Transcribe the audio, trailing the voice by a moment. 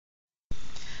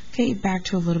Okay, back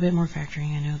to a little bit more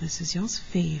factoring. I know this is y'all's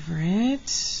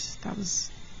favorite. That was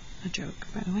a joke,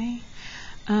 by the way.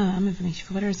 If it makes you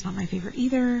feel better, it's not my favorite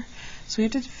either. So we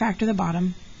have to factor the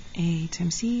bottom. A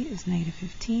times C is negative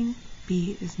 15.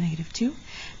 B is negative 2.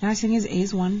 Now I'm saying is A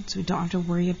is 1, so we don't have to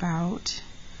worry about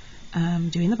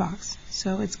doing the box.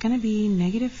 So it's going to be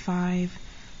negative 5,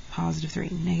 positive 3.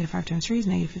 Negative 5 times 3 is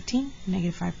negative 15.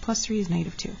 Negative 5 plus 3 is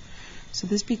negative 2. So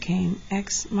this became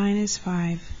x minus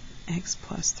 5, x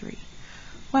plus 3.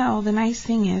 Well, the nice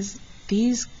thing is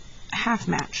these half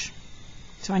match.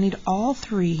 So I need all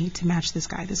three to match this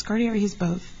guy. This guy already has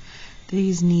both.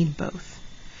 These need both.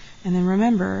 And then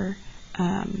remember,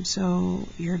 so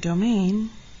your domain,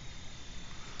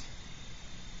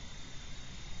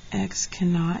 x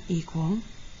cannot equal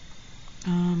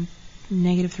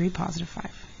negative 3, positive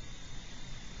 5.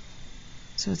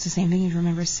 So it's the same thing as,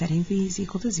 remember, setting these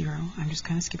equal to 0. I'm just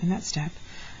kind of skipping that step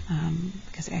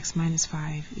because x minus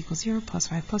 5 equals 0, plus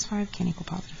 5 plus 5 can't equal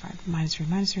positive 5. Minus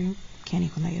 3 can't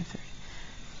equal negative 3.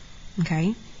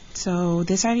 Okay, so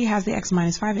this already has the x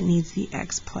minus 5. It needs the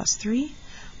x plus 3.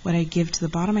 What I give to the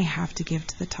bottom, I have to give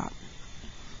to the top.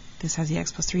 This has the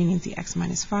x plus 3, needs the x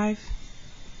minus 5.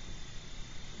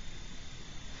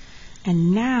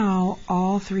 And now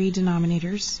all three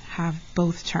denominators have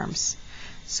both terms.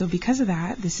 So because of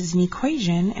that, this is an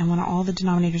equation, and when all the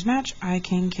denominators match, I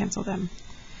can cancel them.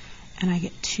 And I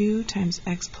get 2 times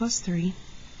x plus 3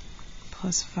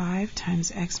 plus 5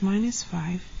 times x minus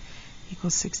 5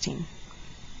 equals 16.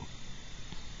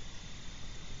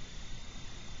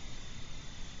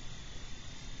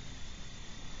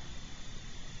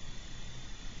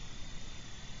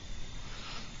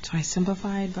 So I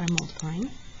simplified by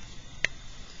multiplying.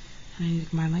 And I need to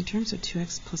combine like terms, so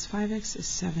 2x plus 5x is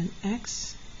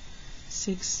 7x.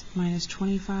 6 minus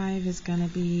 25 is going to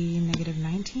be negative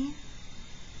 19.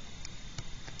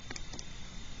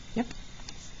 Yep.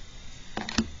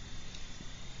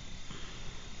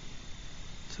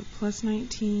 So plus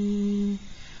 19,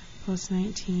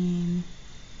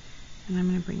 and I'm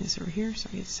going to bring this over here, so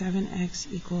I get 7x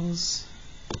equals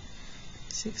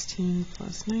 16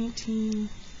 plus 19,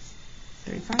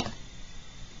 35.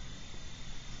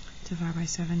 Divide by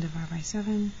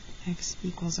 7, x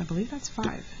equals, I believe that's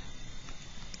 5.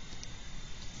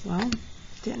 Well,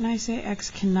 didn't I say x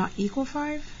cannot equal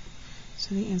 5?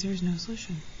 So the answer is no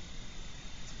solution.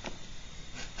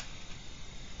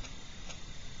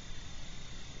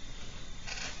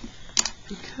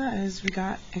 Because we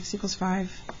got x equals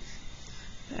 5,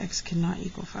 the x cannot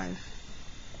equal 5.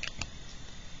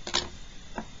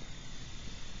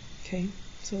 Okay,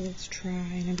 so let's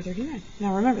try number 39.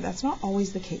 Now remember, that's not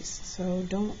always the case, so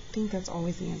don't think that's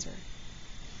always the answer.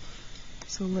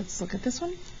 So let's look at this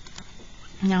one.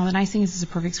 Now the nice thing is this is a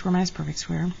perfect square minus perfect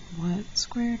square. What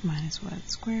squared minus what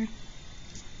squared?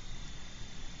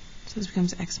 So this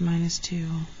becomes x minus 2,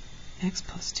 x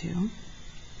plus 2.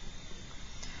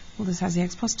 Well, this has the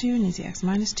x plus 2, needs the x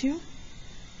minus 2.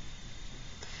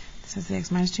 This has the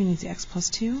x minus 2, needs the x plus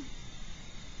 2.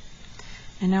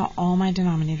 And now all my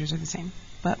denominators are the same.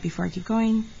 But before I keep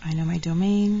going, I know my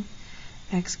domain.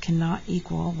 X cannot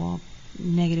equal, well,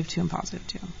 negative 2 and positive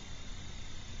 2.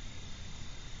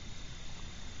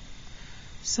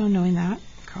 So knowing that,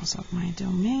 cross off my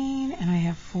domain, and I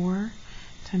have 4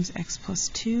 times x plus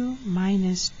 2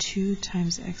 minus 2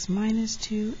 times x minus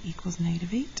 2 equals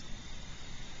negative 8.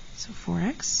 So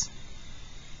 4x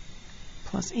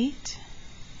plus 8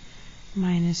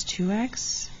 minus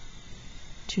 2x.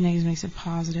 2 negatives makes it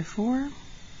positive 4.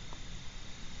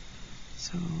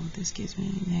 So this gives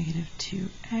me negative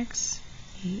 2x,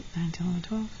 8, 9, 10, 11,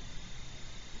 12.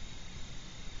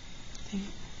 8.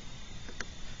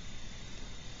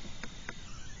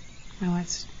 Now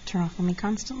let's turn off me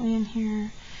constantly in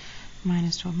here.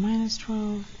 Minus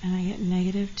 12, and I get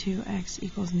negative 2x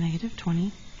equals negative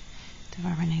 20.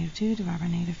 Divide by negative 2, divide by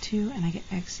negative 2, and I get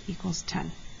x equals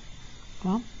 10.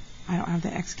 Well, I don't have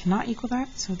the x cannot equal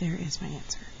that, so there is my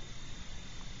answer.